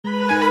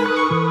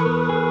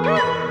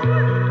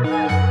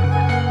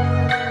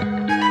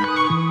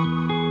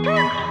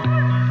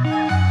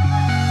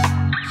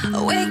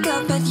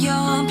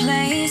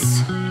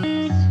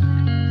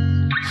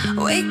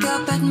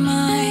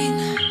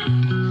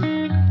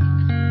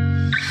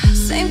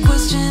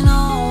question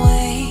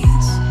always.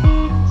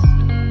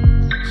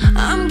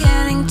 I'm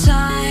getting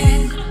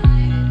tired.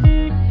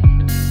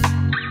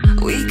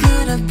 We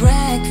could have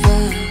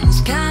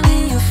breakfast,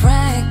 counting your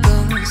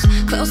freckles,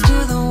 close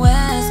to the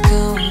west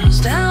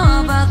coast.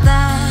 How about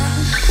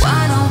that?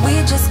 Why don't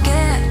we just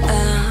get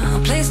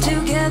a place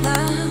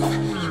together?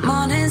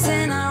 Mornings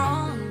in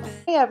our own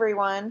bed. Hey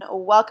everyone,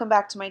 welcome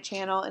back to my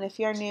channel, and if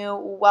you're new,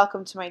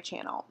 welcome to my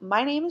channel.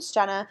 My name is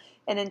Jenna,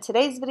 and in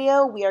today's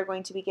video we are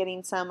going to be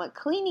getting some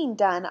cleaning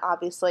done,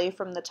 obviously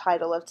from the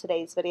title of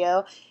today's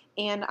video,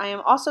 and I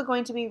am also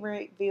going to be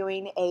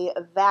reviewing a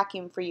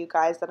vacuum for you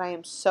guys that I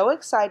am so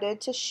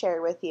excited to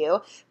share with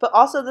you. But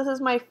also, this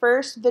is my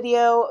first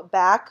video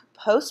back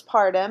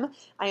postpartum.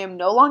 I am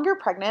no longer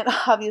pregnant.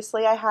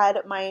 Obviously, I had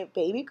my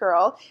baby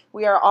girl.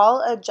 We are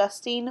all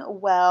adjusting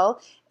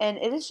well, and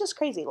it is just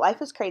crazy.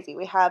 Life is crazy.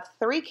 We have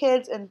 3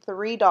 kids and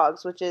 3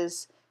 dogs, which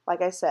is,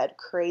 like I said,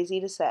 crazy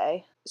to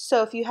say.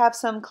 So if you have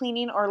some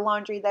cleaning or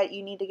laundry that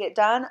you need to get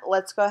done,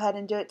 let's go ahead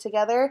and do it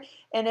together.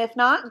 And if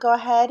not, go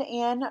ahead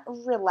and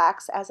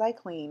relax as I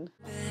clean.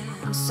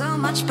 So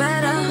much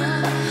better.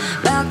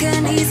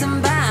 Balconies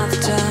and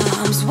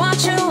bathtubs,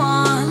 what you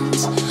want?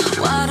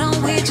 Why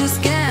don't we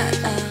just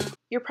get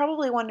You're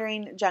probably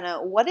wondering,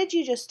 Jenna, what did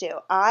you just do?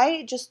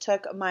 I just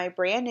took my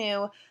brand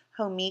new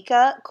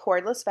Homeika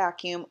Cordless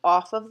vacuum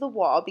off of the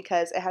wall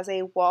because it has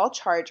a wall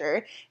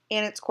charger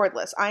and it's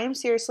cordless. I am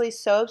seriously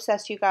so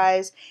obsessed, you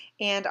guys,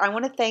 and I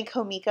want to thank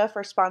Homeika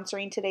for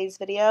sponsoring today's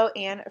video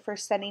and for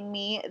sending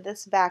me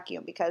this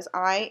vacuum because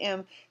I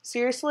am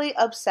seriously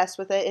obsessed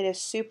with it. It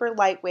is super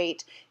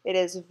lightweight. It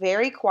is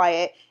very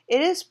quiet. It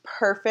is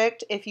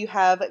perfect if you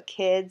have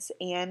kids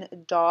and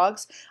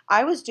dogs.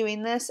 I was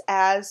doing this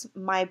as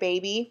my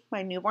baby,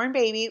 my newborn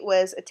baby,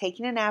 was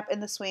taking a nap in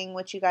the swing,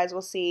 which you guys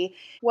will see.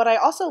 What I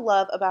also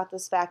love about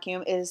this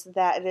vacuum is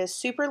that it is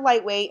super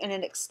lightweight and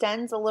it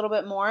extends a little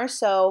bit more.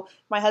 So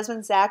my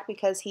husband Zach,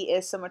 because he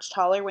is so much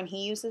taller, when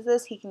he uses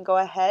this, he can go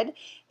ahead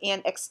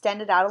and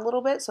extend it out a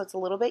little bit, so it's a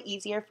little bit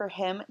easier for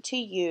him to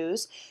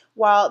use.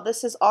 While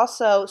this is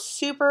also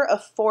super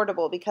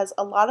affordable because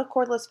a lot of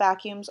cordless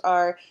vacuums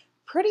are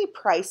pretty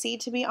pricey,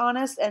 to be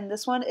honest, and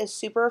this one is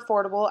super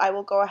affordable. I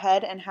will go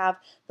ahead and have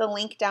the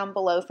link down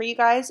below for you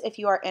guys if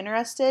you are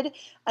interested.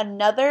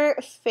 Another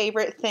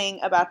favorite thing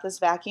about this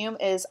vacuum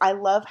is I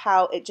love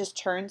how it just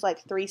turns like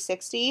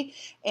 360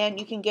 and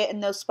you can get in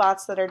those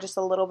spots that are just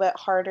a little bit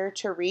harder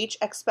to reach,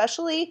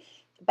 especially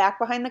back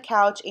behind the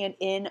couch and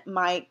in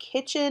my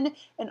kitchen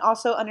and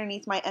also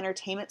underneath my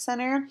entertainment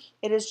center.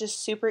 It is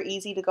just super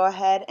easy to go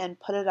ahead and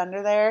put it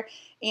under there.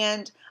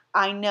 And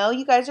I know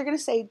you guys are going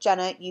to say,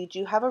 Jenna, you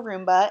do have a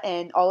Roomba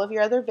and all of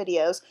your other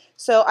videos.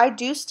 So I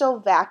do still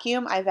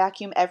vacuum. I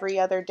vacuum every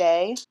other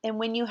day. And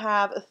when you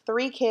have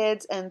 3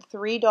 kids and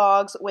 3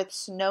 dogs with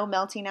snow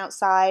melting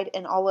outside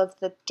and all of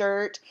the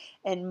dirt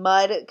and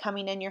mud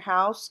coming in your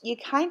house, you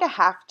kind of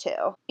have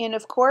to. And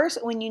of course,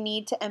 when you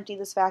need to empty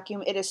this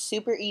vacuum, it is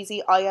super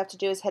easy. All you have to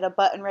do is hit a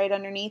button right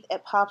underneath.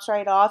 It pops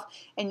right off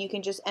and you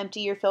can just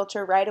empty your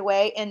filter right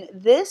away. And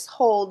this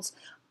holds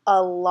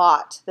a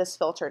lot. This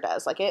filter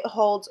does. Like, it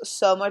holds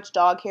so much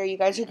dog hair. You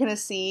guys are going to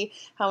see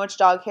how much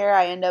dog hair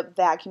I end up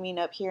vacuuming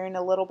up here in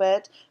a little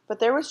bit. But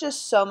there was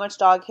just so much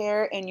dog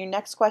hair. And your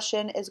next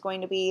question is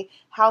going to be,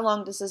 how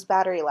long does this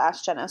battery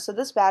last, Jenna? So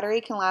this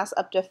battery can last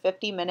up to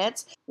 50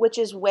 minutes, which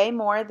is way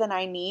more than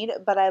I need,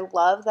 but I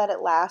love that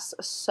it lasts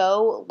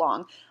so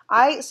long.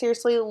 I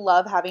seriously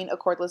love having a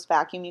cordless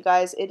vacuum, you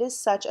guys. It is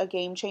such a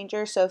game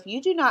changer. So if you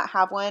do not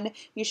have one,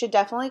 you should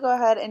definitely go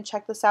ahead and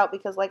check this out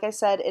because, like I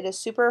said, it is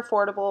super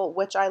affordable,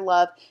 which I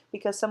love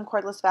because some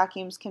cordless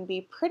vacuums can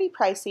be pretty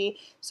pricey.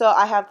 So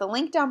I have the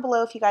link down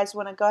below if you guys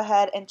want to go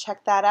ahead and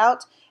check that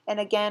out. And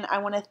again, I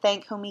want to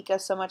thank Homeika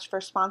so much for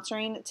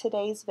sponsoring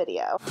today's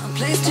video.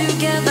 place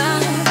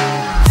together?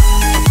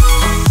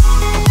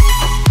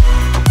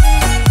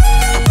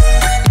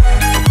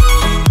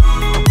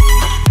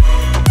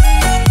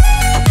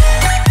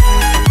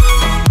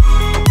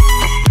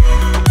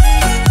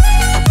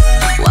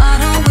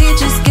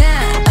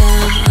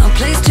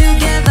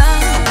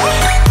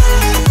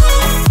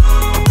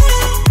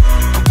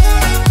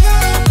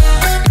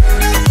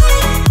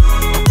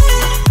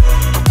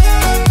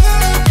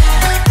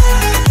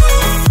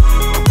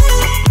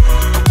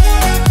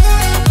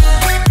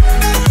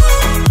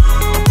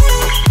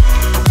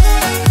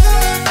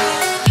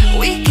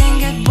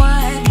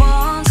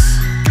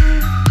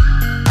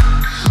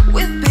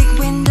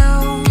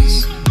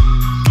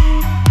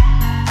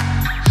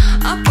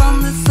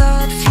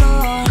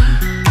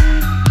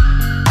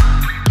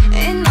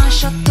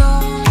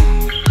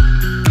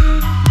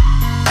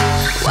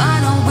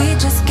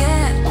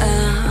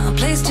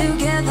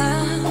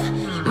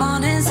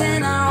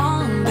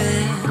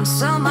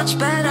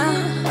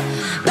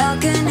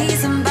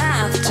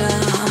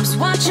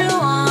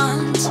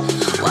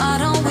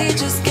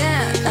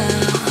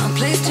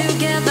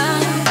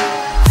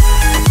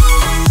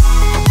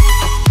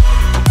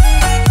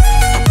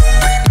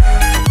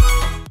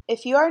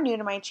 you are new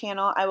to my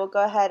channel, I will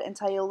go ahead and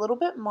tell you a little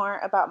bit more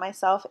about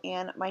myself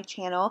and my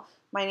channel.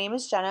 My name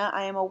is Jenna.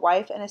 I am a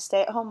wife and a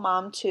stay-at-home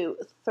mom to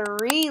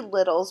 3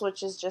 littles,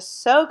 which is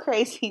just so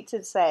crazy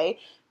to say.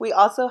 We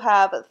also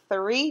have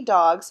 3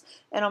 dogs,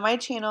 and on my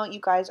channel you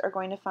guys are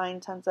going to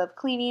find tons of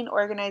cleaning,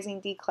 organizing,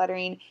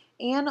 decluttering,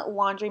 and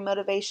laundry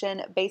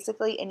motivation,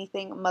 basically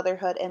anything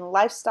motherhood and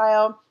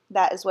lifestyle.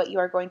 That is what you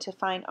are going to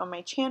find on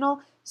my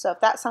channel. So if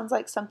that sounds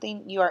like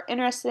something you are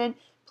interested in,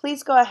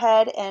 please go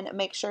ahead and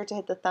make sure to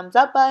hit the thumbs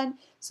up button,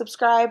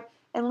 subscribe,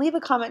 and leave a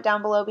comment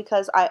down below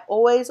because I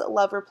always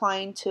love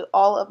replying to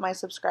all of my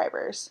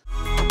subscribers.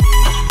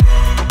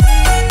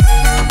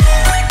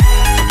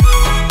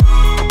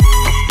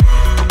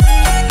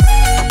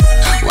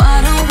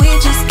 Why don't we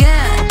just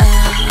get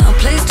a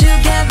place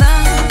together?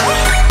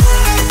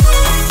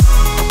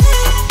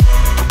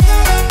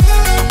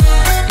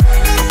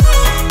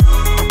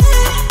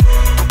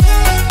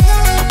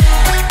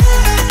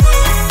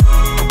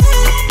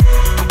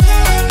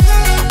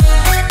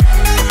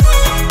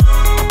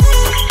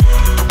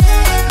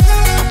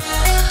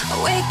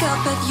 Wake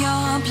up at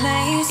your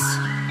place,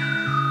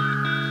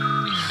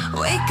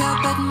 wake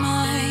up at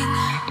mine.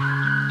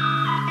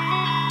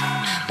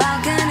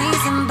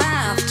 Balconies and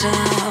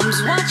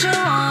bathtubs, what you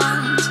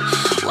want?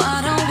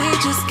 Why don't we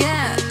just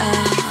get a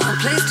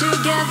place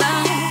together?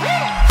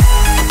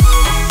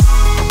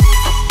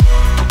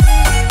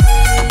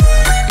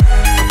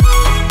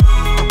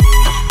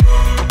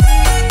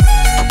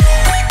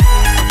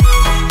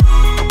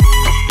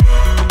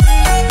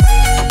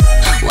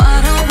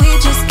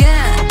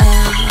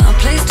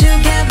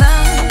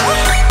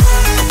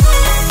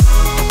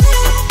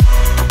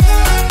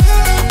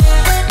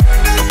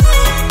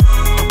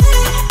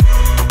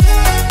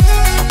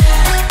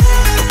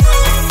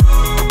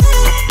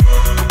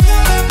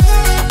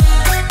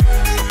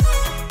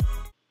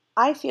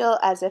 I feel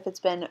as if it's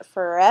been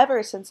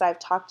forever since I've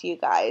talked to you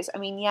guys. I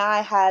mean, yeah,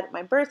 I had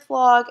my birth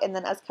vlog and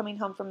then us coming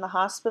home from the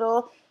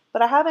hospital,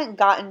 but I haven't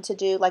gotten to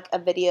do like a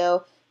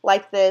video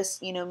like this,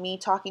 you know, me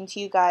talking to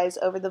you guys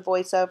over the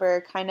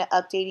voiceover, kind of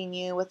updating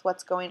you with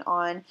what's going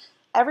on.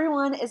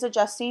 Everyone is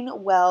adjusting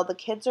well. The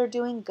kids are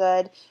doing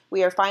good.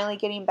 We are finally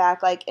getting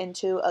back like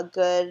into a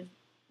good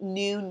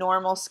new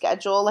normal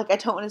schedule. Like, I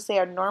don't want to say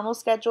our normal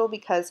schedule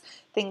because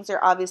things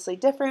are obviously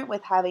different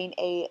with having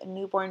a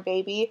newborn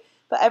baby.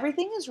 But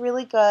everything is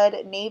really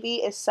good. Navy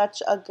is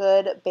such a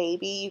good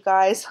baby, you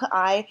guys.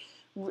 I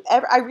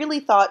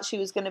really thought she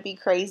was going to be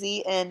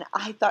crazy, and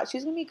I thought she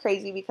was going to be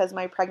crazy because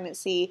my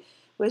pregnancy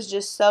was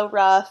just so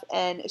rough,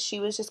 and she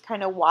was just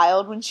kind of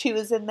wild when she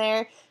was in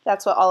there.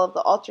 That's what all of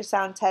the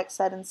ultrasound techs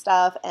said and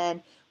stuff,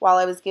 and while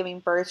I was giving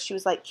birth, she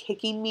was like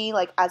kicking me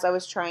like as I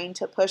was trying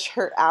to push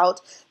her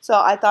out.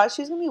 So I thought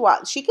she was going to be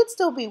wild. She could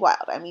still be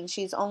wild. I mean,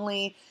 she's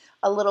only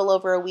a little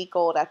over a week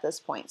old at this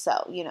point,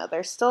 so you know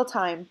there's still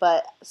time,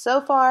 but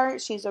so far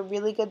she's a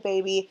really good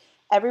baby.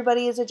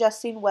 Everybody is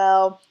adjusting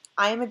well.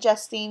 I am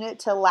adjusting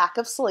to lack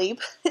of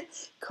sleep.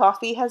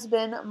 Coffee has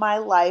been my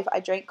life. I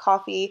drank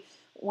coffee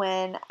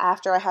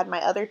after I had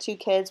my other 2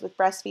 kids with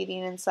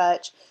breastfeeding and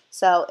such,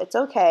 so it's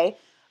okay,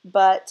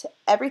 but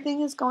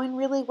everything is going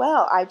really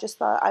well. I just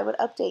thought I would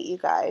update you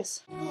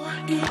guys.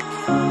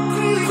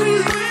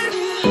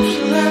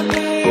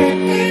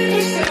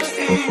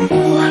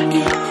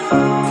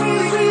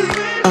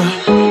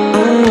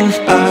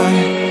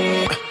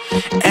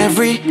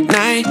 Every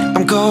night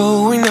I'm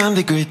going on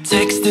the grid,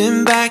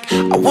 texting back,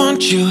 I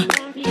want you,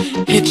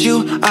 hit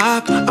you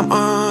up, I'm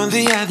on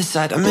the other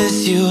side, I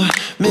miss you,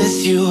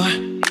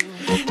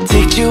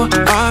 take you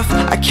off,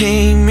 I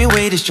came here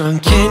way too strong,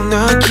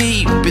 cannot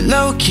keep it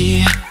low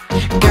key,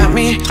 got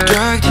me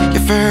drugged,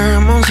 your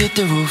pheromones hit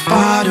the roof,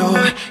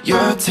 auto,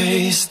 your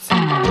taste,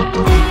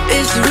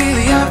 it's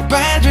really a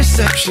bad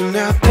reception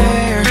out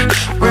there,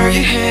 where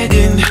you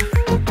heading?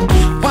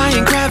 Why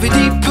ain't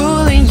gravity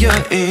pulling you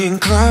in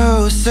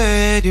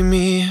closer to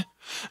me?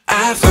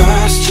 I've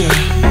lost you,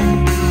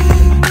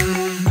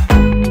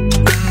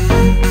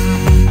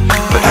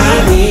 but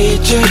I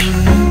need you,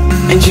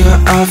 and you're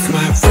off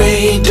my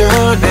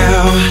radar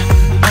now.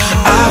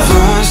 I've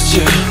lost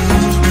you,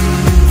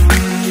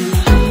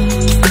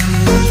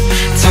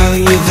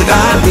 telling you that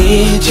I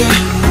need you,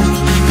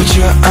 but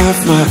you're off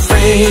my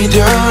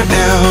radar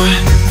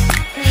now.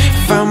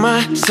 Found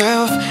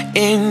myself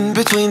in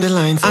between the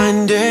lines,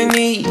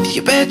 underneath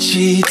your bed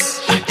sheets.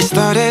 It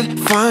started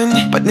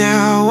fun, but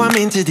now I'm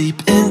in too deep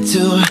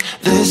into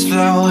this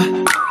flow.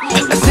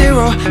 A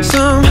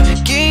zero-sum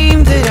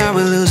game that I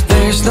will lose.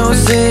 There's no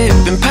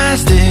zipping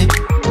past it.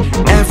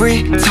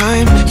 Every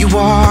time you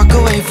walk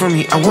away from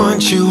me, I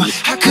want you.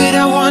 How could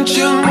I want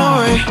you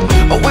more?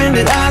 Or when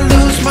did I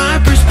lose my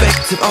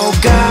perspective? Oh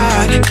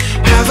God,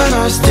 have I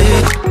lost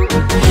it?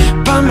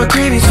 But my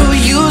cravings for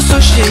you so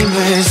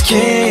shameless,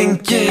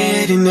 can't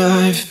get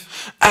enough.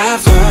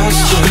 I've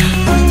lost you,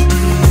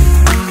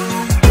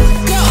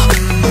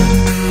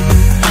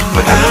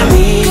 but I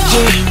need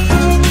you,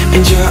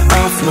 and you're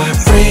off my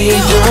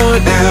radar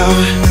now.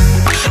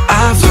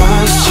 I've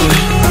lost you,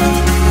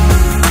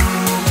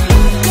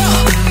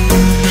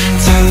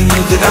 telling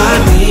you that I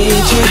need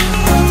need you,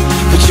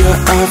 but you're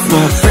off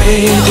my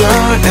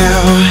radar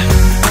now.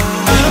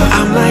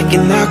 I'm like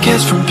an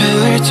outcast from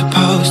pillar to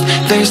post.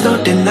 There's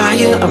no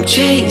denial, I'm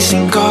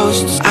chasing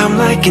ghosts. I'm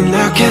like an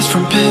outcast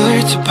from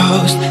pillar to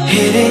post,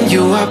 hitting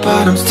you up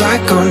but I'm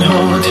stuck on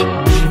hold.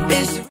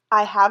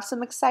 I have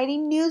some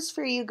exciting news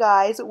for you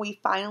guys. We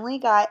finally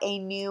got a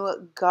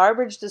new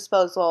garbage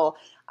disposal.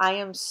 I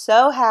am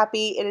so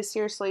happy. It is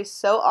seriously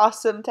so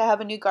awesome to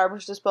have a new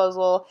garbage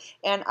disposal,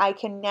 and I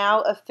can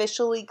now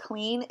officially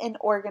clean and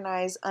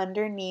organize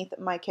underneath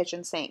my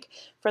kitchen sink.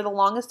 For the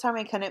longest time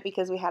I couldn't,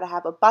 because we had to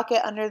have a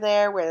bucket under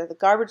there where the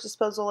garbage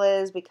disposal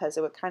is, because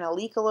it would kind of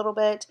leak a little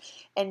bit,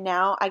 and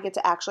now I get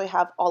to actually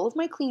have all of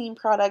my cleaning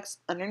products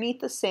underneath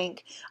the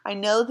sink. I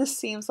know this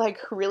seems like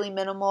really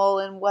minimal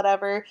and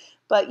whatever,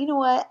 but you know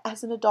what?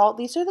 As an adult,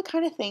 these are the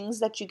kind of things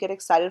that you get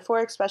excited for,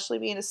 especially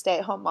being a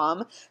stay-at-home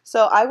mom.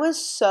 So I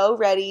was so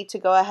ready to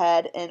go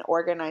ahead and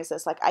organize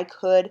this. Like, I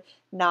could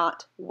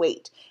not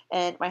wait.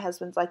 And my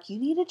husband's like, you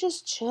need to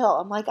just chill.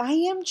 I'm like, I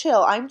am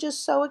chill. I'm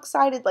just so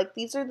excited. Like,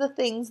 these are the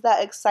things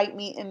that excite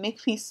me and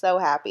make me so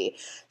happy.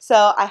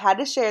 So I had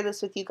to share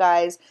this with you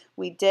guys.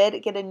 We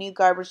did get a new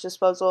garbage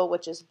disposal,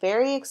 which is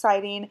very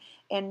exciting.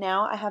 And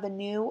now I have a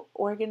new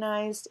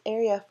organized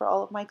area for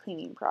all of my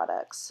cleaning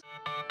products.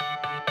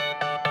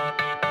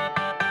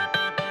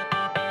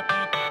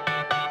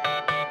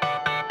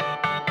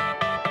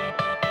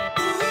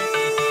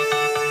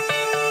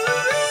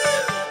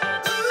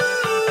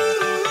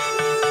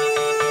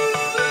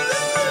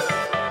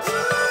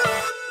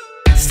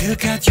 Still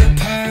got your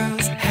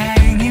pearls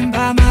hanging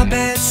by my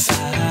bedside.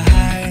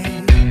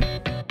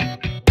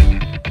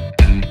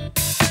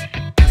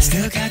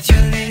 Still got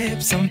your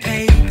lips on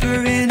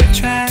paper in the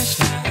trash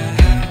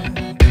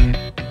now.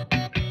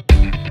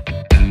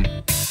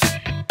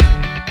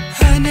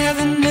 I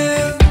never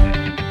knew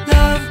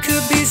love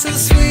could be so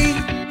sweet.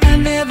 I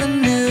never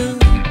knew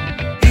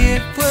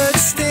it would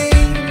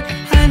sting.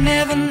 I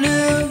never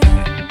knew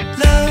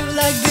love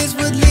like this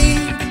would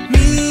leave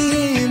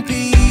me in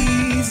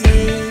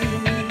pieces.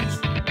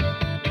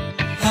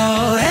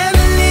 Oh,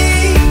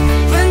 Emily,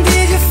 when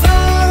did you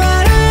fall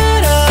right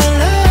out of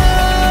love?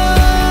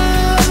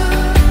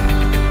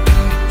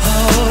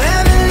 Oh,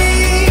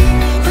 Emily,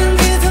 when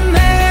did the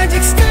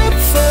magic stop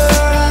for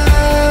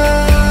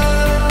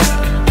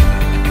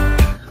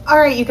us?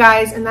 Alright, you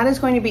guys, and that is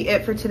going to be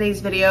it for today's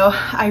video.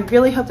 I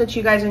really hope that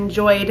you guys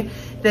enjoyed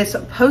this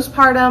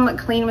postpartum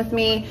clean with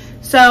me.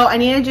 So I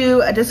need to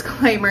do a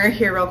disclaimer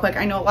here real quick.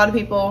 I know a lot of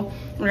people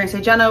are going to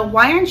say, Jenna,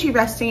 why aren't you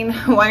resting?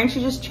 Why aren't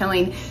you just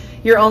chilling?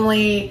 You're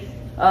only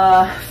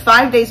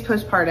 5 days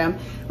postpartum.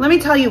 Let me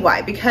tell you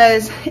why.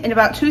 Because in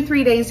about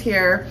 2-3 days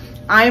here,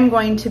 I am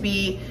going to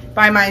be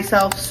by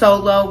myself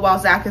solo while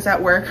Zach is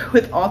at work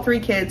with all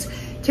 3 kids,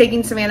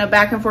 taking Savannah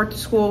back and forth to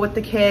school with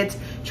the kids,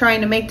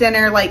 trying to make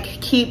dinner, like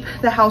keep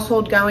the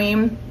household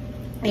going.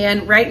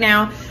 And right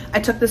now, I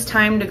took this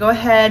time to go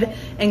ahead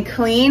and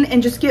clean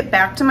and just get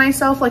back to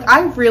myself. Like,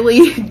 I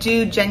really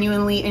do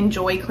genuinely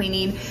enjoy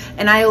cleaning,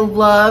 and I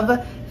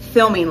love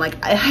filming. Like,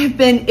 I've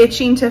been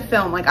itching to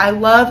film. Like, I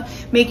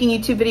love making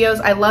YouTube videos.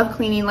 I love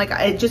cleaning. Like,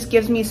 it just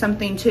gives me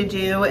something to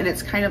do, and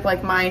it's kind of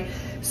like my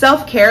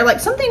self-care, like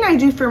something I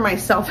do for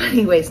myself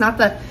anyways, not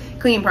the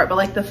cleaning part, but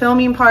like the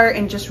filming part,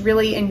 and just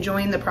really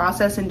enjoying the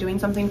process and doing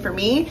something for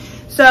me.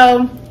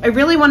 So I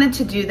really wanted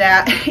to do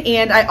that.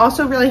 And I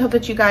also really hope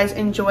that you guys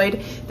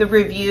enjoyed the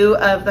review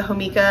of the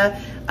Homeika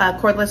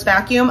cordless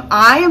vacuum.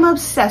 I am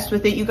obsessed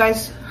with it. You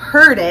guys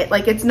heard it.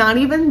 Like, it's not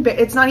even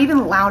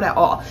loud at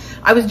all.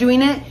 I was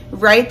doing it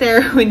right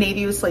there when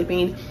Navy was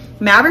sleeping.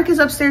 Maverick is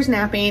upstairs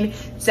napping.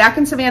 Zach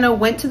and Savannah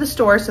went to the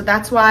store, so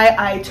that's why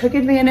I took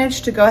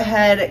advantage to go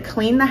ahead,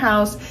 clean the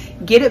house,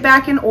 get it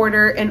back in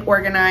order and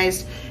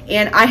organized.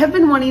 And I have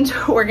been wanting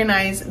to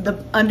organize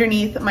the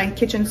underneath my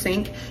kitchen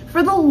sink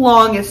for the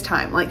longest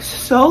time, like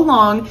so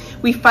long.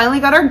 We finally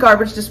got our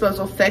garbage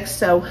disposal fixed,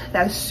 so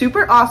that is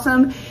super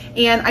awesome.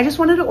 And I just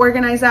wanted to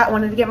organize that. I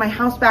wanted to get my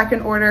house back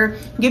in order,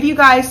 give you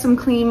guys some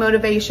cleaning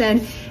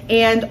motivation,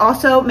 and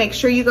also make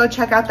sure you go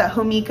check out that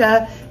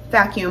Homeika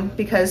vacuum,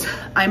 because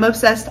I'm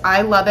obsessed.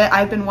 I love it.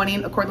 I've been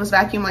wanting a cordless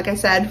vacuum, like I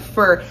said,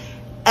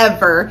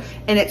 forever,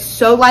 and it's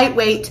so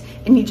lightweight,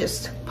 and you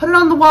just put it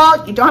on the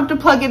wall. You don't have to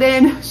plug it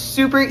in.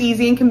 Super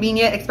easy and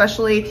convenient,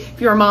 especially if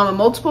you're a mom of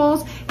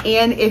multiples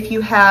and if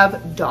you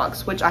have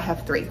dogs, which I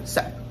have 3.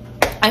 So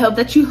I hope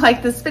that you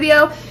like this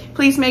video.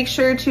 Please make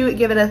sure to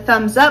give it a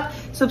thumbs up.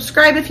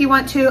 Subscribe if you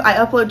want to. I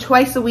upload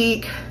twice a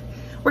week.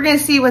 We're gonna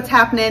see what's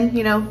happening,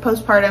 you know,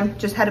 postpartum,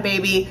 just had a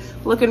baby,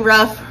 looking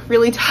rough,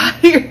 really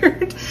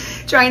tired,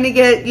 trying to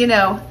get, you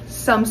know,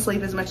 some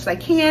sleep as much as I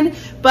can,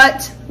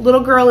 but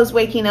little girl is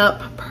waking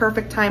up,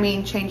 perfect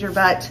timing, change her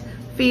butt,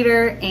 feed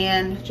her,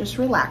 and just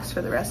relax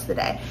for the rest of the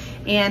day.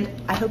 And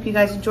I hope you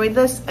guys enjoyed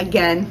this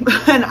again,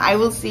 and I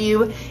will see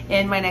you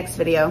in my next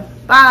video.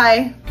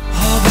 Bye.